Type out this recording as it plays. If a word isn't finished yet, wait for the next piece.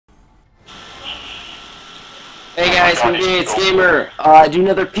Hey guys, from Bnatesgamer. Do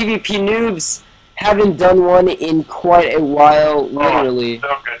another PvP Noobs. Haven't done one in quite a while, literally. Oh,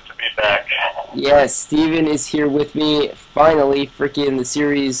 so good to be back. Yes, Steven is here with me, finally. Freaking the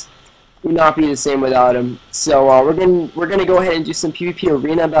series would not be the same without him. So we're gonna go ahead and do some PvP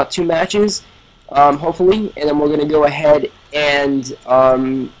Arena, about 2 matches, hopefully, and then we're gonna go ahead and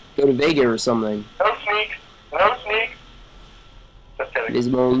go to Vega or something. No sneak. No sneak. Just kidding.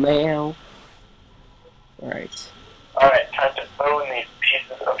 Dismal now. Alright. Alright, time to own these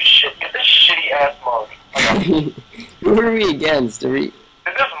pieces of shit. Get this shitty ass monk. Who are we against? Did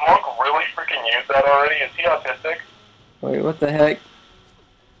Did this monk really freaking use that already? Is he autistic? Wait, what the heck?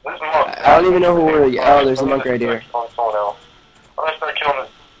 This monk. I don't even know who we're. Oh, there's a monk right here. I'm gonna start killing this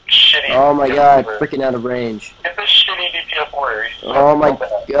shitty. Oh my god, freaking out of range. Get this shitty DPS warrior. Oh my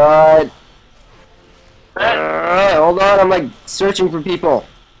god. Hold on, I'm like searching for people.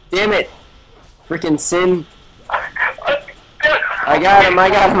 Damn it. Freaking sin. I got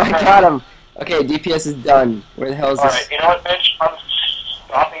him. Okay, DPS is done. Where the hell is this? Alright, you know what, bitch? I'm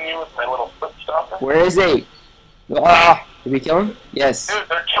stopping you with my little foot stopper. Where is he? Ah, did we kill him? Yes. Dude,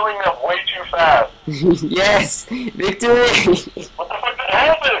 they're killing them way too fast. Yes! Victory! What the fuck did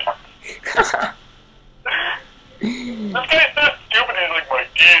happen? This guy's so stupid, he's like, my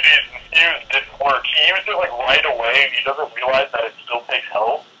deities and fuse didn't work. He used it like right away and he doesn't realize that it still takes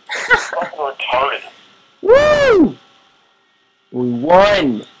health. Fucking retarded. Woo! We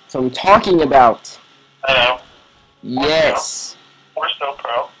won! That's what I'm talking about. I know. Yes. We're so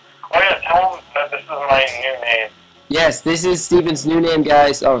pro. Oh yeah, tell him that this is my new name. Yes, this is Steven's new name,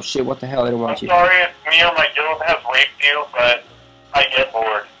 guys. Oh shit, what the hell? I don't want I'm you. sorry if me or my guild has raped you, but I get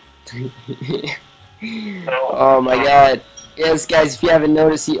bored. Oh my god. Yes, guys, if you haven't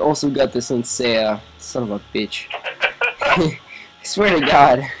noticed, he also got this on Seiya. Son of a bitch. I swear to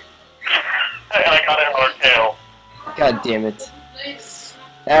God. I got it on tail. God damn it.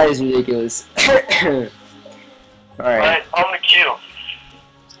 That is ridiculous. Alright. Alright, on the queue.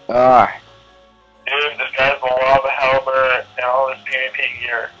 Ah. Dude, this guy's a lava halberd and all this PvP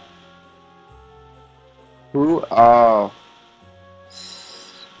gear. Who? Oh.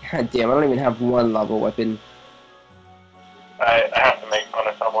 God damn, I don't even have one lava weapon. I have to make fun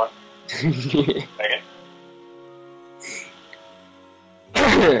of someone. Make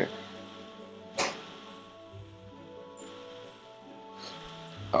it.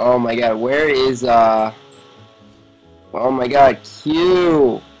 Oh my god, where is, oh my god, Q!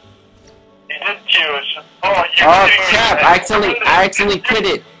 You did Q, it's just, oh crap, I accidentally quit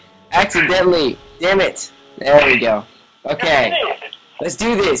it! Accidentally! Damn it! There we go. Okay, let's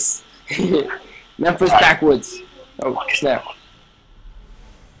do this! Memphis backwoods! Oh, snap.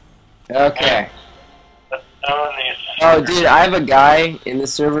 Okay. Oh, dude, I have a guy in the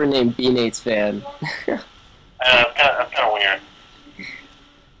server named Bnates fan. That's kind of weird.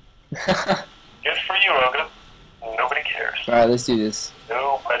 Good for you, Oga. Nobody cares. Alright, let's do this.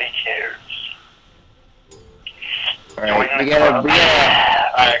 Nobody cares. Alright, we gotta...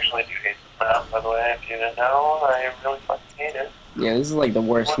 I actually do hate this map, by the way, if you didn't know. I really fucking hate it. Yeah, this is like the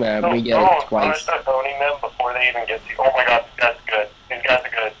worst map. We get it twice. I'm gonna start owning them before they even get to you. Oh my god, this guy's good. These guys are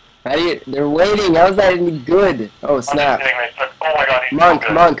good. How do you... They're waiting. How's that any good? Oh, snap. I'm just kidding, they suck. Oh my god, he's Monk. so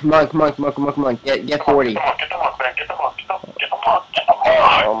good. Monk. Get 40. Get the monk, man. Get the monk. Get the monk.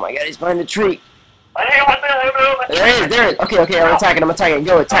 Oh my god, he's behind the tree. I hate what they're There he is. Okay, I'm attacking.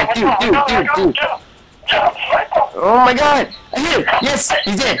 Go, attack. Dude. Oh my god. I hit him. Yes,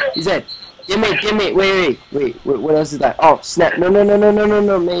 he's dead. Get me. Wait. What else is that? Oh, snap. No.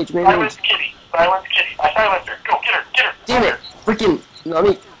 Mage. Silence kitty. I silenced her. Go, get her. Damn it. Freaking. Let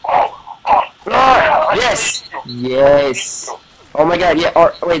me. Yes. Oh my god, yeah.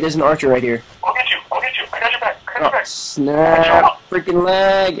 Wait, there's an archer right here. I'll get you. I got your back. Oh, snap. Freaking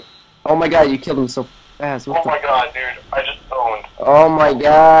lag. Oh my god, you killed him so fast. Oh my god, dude. I just owned. Oh my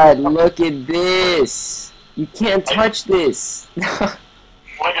god, look at this. You can't touch this. Look at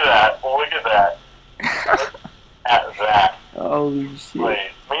that. Look at that. Oh shit.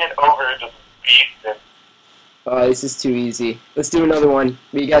 Wait, me and Ogre just beat him. Oh, this is too easy. Let's do another one.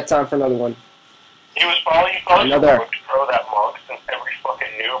 We got time for another one. He probably Another. should throw that monk since every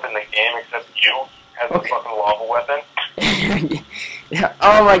fucking noob in the game except you has a fucking lava weapon. Yeah.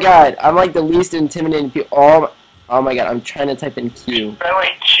 Oh my god, I'm like the least intimidating people. Oh my god, I'm trying to type in Q.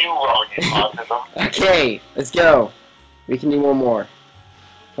 Spelling Q wrong is autism. Okay, let's go. We can do one more.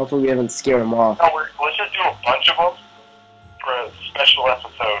 Hopefully we haven't scared him off. No, let's just do a bunch of them for a special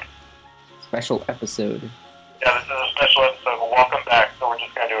episode. Special episode. Yeah, this is a special episode. Welcome back, so we're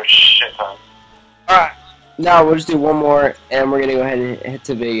just gonna do a shit ton. Alright. No, we'll just do one more, and we're gonna go ahead and head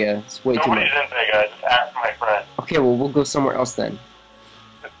to Vega. It's way too much. Nobody's in Vega. Just ask my friend. Okay, well, we'll go somewhere else then.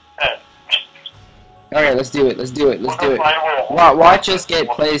 Alright, let's do it. Let's do it. Let's do it. Watch us get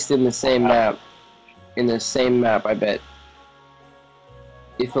placed in the same map. In the same map, I bet.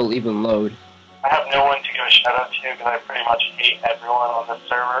 If it'll even load. I have no one to give a shout out to because I pretty much hate everyone on this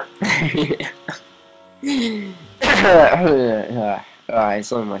server. Alright,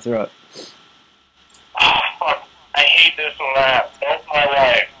 something in my throat. Oh, fuck. I hate this map. That's my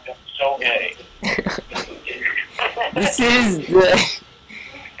life. It's so gay. This is the...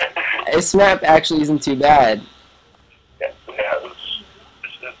 This map actually isn't too bad. Yeah, this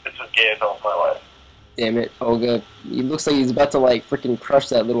is gay as all my life. Damn it, Olga. He looks like he's about to, like, freaking crush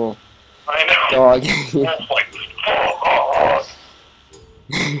that little I know. dog. That's like, oh.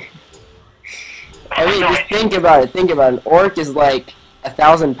 I mean, just think about it. Think about it. An orc is like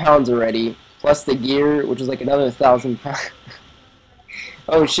 1,000 pounds already, plus the gear, which is like another 1,000 pounds.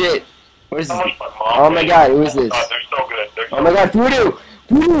 Oh shit! What is this? Oh my god, who is this? They're so good. Oh my god, Voodoo!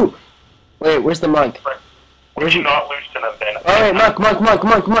 Voodoo! Wait, where's the monk? Where's you not loose to them, Ben? Alright, monk,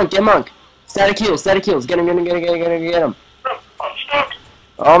 get monk! Static heals, get him! I'm stuck.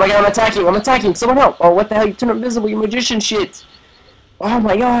 Oh my god, I'm attacking! Someone help! Oh, what the hell? You turn invisible, you magician shit! Oh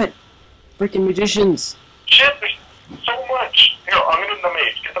my god! Freaking magicians! Shit, there's so much. Here, I'm gonna do the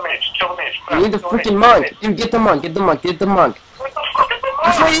mage. Get the mage. Kill the mage. I need the freaking monk! Dude, get the monk! What the fuck is the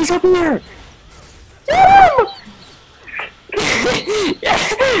That's monk? why he's up here! Get him!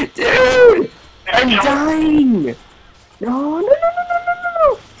 Dude! I'm dying! No!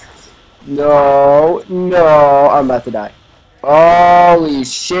 No, I'm about to die. Holy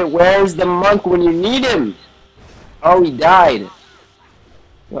shit, where's the monk when you need him? Oh, he died.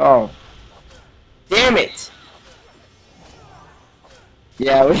 Oh. Damn it!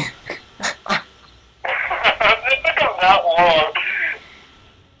 Yeah, we... It took him that long.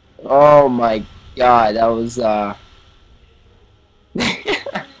 Oh my god, that was, that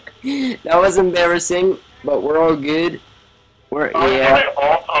was embarrassing, but we're all good. We're, yeah. They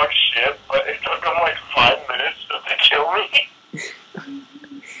all talk shit, but it took them like 5 minutes to kill me.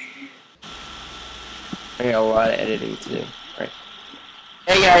 I got a lot of editing to do. Alright.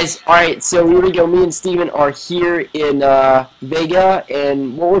 Hey guys, alright, so here we go. Me and Steven are here in Vega,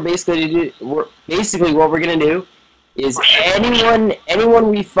 and what what we're gonna do is anyone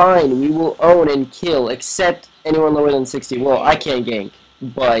we find we will own and kill, except anyone lower than 60. Well, I can't gank,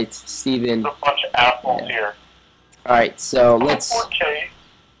 but Steven. There's a bunch of assholes here. Alright, so let's... Poor Kay.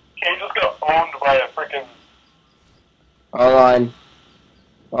 Kay just got owned by a freaking... Hold on,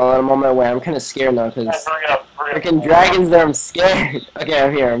 I'm on my way. I'm kind of scared now, because... Hurry up. Freaking dragons there, I'm scared. Okay,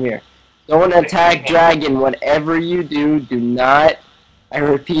 I'm here. Don't attack dragon. Whatever you do, do not, I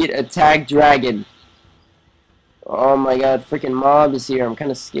repeat, attack dragon. Oh my god, freaking mob is here. I'm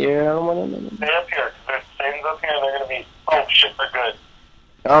kind of scared. I don't want to... Stay up here, because there's things up here and they're going to be... Oh shit, they're good.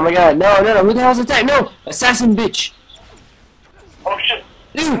 Oh my god, no, who the hell's attacking? No! Assassin bitch! Oh shit!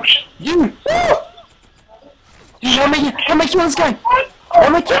 Dude! Dude, how am I killing this guy? How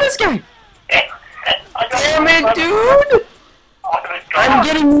am I killing this guy? Damn it, dude! I'm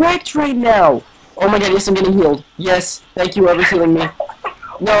getting wrecked right now! Oh my god, yes, I'm getting healed. Yes, thank you, whoever's healing me.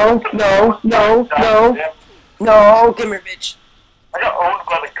 No, come here, bitch. I got owned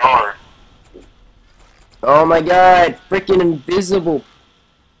by the guard. Oh my god, freaking invisible.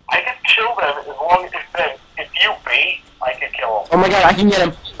 I can kill them as long as if you bait, I can kill them. Oh my god, I can get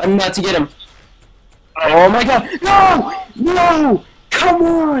him. I'm about to get him. Oh my god, no! Come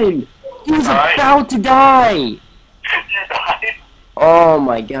on! He was about to die! You died? Oh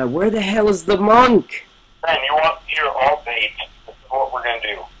my god, where the hell is the monk? Man, you want here all bait. This is what we're gonna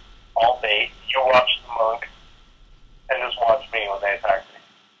do. All bait. You watch the monk, and just watch me when they attack me.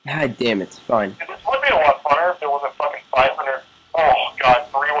 God damn it, fine. This would be a lot funner if there wasn't fucking 500. Oh god,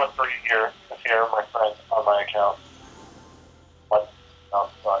 313 here is here, my friend, on my account. What? No,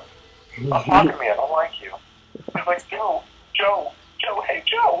 fuck. Stop talking to me, I don't like you. He's like, Joe, hey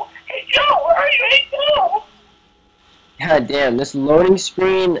Joe, where are you? Hey Joe! God damn, this loading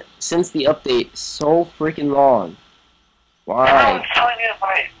screen since the update is so freaking long. Why? Everyone's telling me if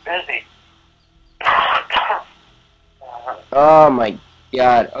I'm busy. Oh my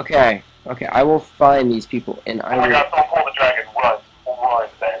god, okay, I will find these people and I will... Oh my god, don't pull the dragon, run,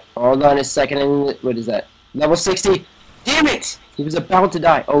 then. Hold on a second, what is that? Level 60? Damn it! He was about to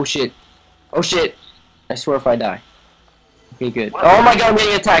die. Oh shit. I swear if I die. Okay, good. Oh my god, I'm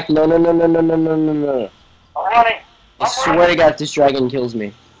getting attacked. No. I'm running. I swear to god if this dragon kills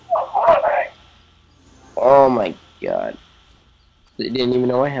me. I'm running. Oh my god. They didn't even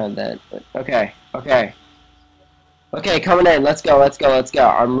know I had that. But okay. Okay, coming in. Let's go, let's go, let's go.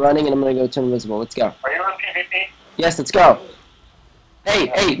 I'm running and I'm gonna go turn invisible. Let's go. Are you in PvP? Yes, let's go. Hey,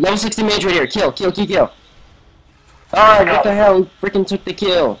 hey, level 60 mage right here. Kill, kill, kill, kill. Ah, what the hell? Who freaking took the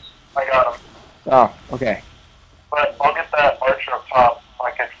kill? I got him. Oh, okay. But I'll get that archer up top.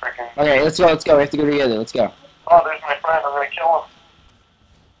 I can freaking... Okay, let's go, let's go. We have to go together. Let's go. Oh, there's my friend. I'm gonna kill him.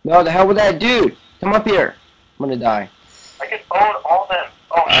 No, the hell with that dude? Come up here. I'm gonna die. I can own all them.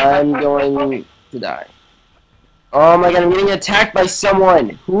 Oh, shit. I'm going to die. Oh my god, I'm getting attacked by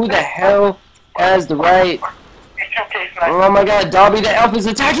someone. Who the hell has the right? Oh my god, Dobby the elf is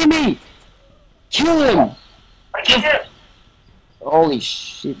attacking me! Kill him! I can't. Holy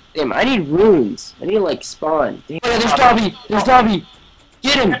shit. Damn, I need runes. I need to like spawn. Damn. Oh yeah, there's Dobby! There's Dobby!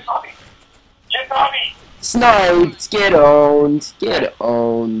 Get him! Get Dobby! Get Dobby! Sniped! Get owned! Get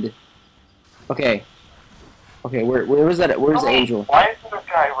owned. Okay. Okay, where was that? Where's Angel? Why is this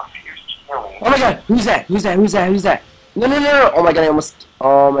guy refused to hear me? Oh my god! Who's that? Who's that? Who's that? Who's that? No, no, no, no! Oh my god,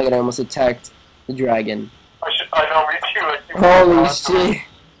 I almost attacked the dragon. I know, me too. Holy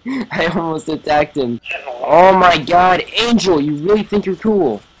shit. I almost attacked him. Oh my god, Angel, you really think you're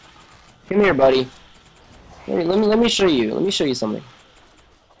cool. Come here, buddy. Let me show you. Let me show you something.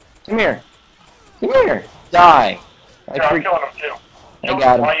 Come here. Come here. Die. I'm killing him too. I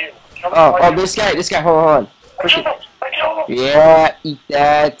got him. Oh, this guy, hold on. I killed him. Yeah, eat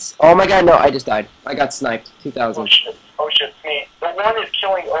that. Oh my god, no, I just died. I got sniped. 2000. Oh shit, me. The one is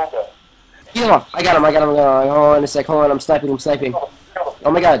killing Olga. Get him off. I got him. Hold on a sec. Hold on, I'm sniping.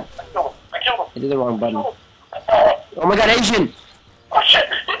 Oh my god. I killed him. I did the wrong button. Oh my god, Asian! Oh shit!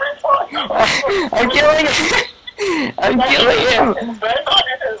 I'm killing him! I'm killing him!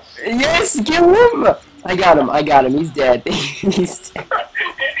 Yes, kill him! I got him. He's dead. He's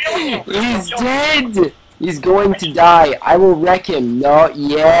dead! He's going to die. I will wreck him. No,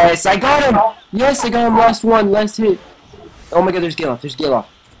 yes, I got him! Yes, I got him. Last one, last hit. Oh my god, there's Galoff.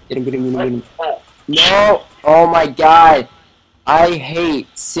 Get him. No! Oh my god. I hate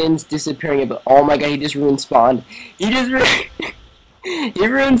Sims disappearing, but oh my god, he just ruined spawn. He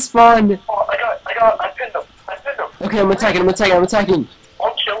ruined spawn. Oh, I pinned him. Okay, I'm attacking.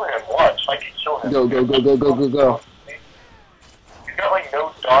 I'll kill him. Watch, I can kill him. Go. He's got like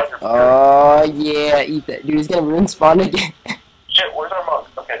no dodge or Oh yeah, eat that. Dude, he's gonna ruin spawn again. Shit, where's our monk?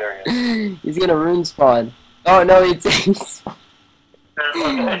 Okay, there he is. He's gonna ruin spawn. Oh no, he's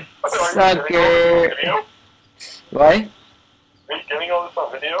Sucker. What? Are you getting all this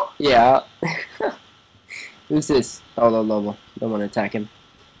on video? Yeah. Who's this? Oh, low level. Don't want to attack him.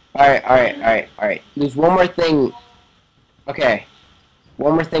 Alright. There's one more thing. Okay.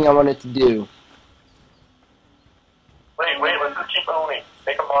 One more thing I wanted to do. Wait, let's just keep owning.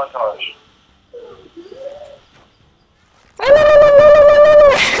 Make a montage.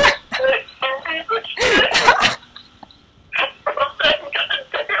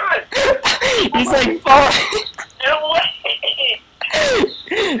 He's like falling.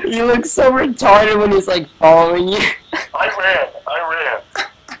 You look so retarded when he's like following you. I ran.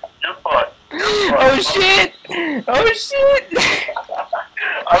 You're fine. Oh shit!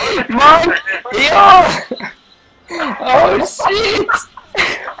 Mom! Yo! Oh shit!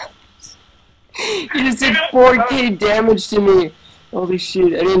 He just did 4K damage to me. Holy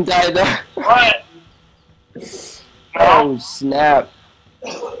shit, I didn't die though. What? Oh snap.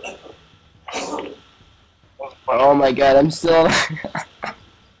 Oh my god, I'm still...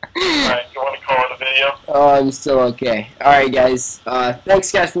 Alright, you want to call it a video? Oh, I'm still okay. Alright guys,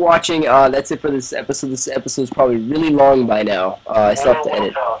 thanks guys for watching. That's it for this episode. This episode's probably really long by now. I still have to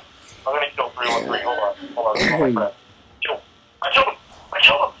edit. I'm gonna kill 313. Hold on. I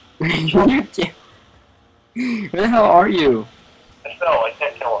killed him. Where the hell are you? I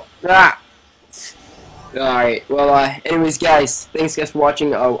can't kill him. Ah! Alright, well, anyways guys, thanks guys for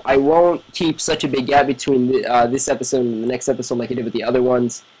watching. I won't keep such a big gap between this episode and the next episode like I did with the other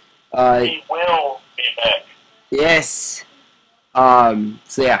ones. He will be back. Yes! So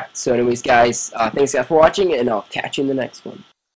yeah, anyways guys, thanks guys for watching, and I'll catch you in the next one.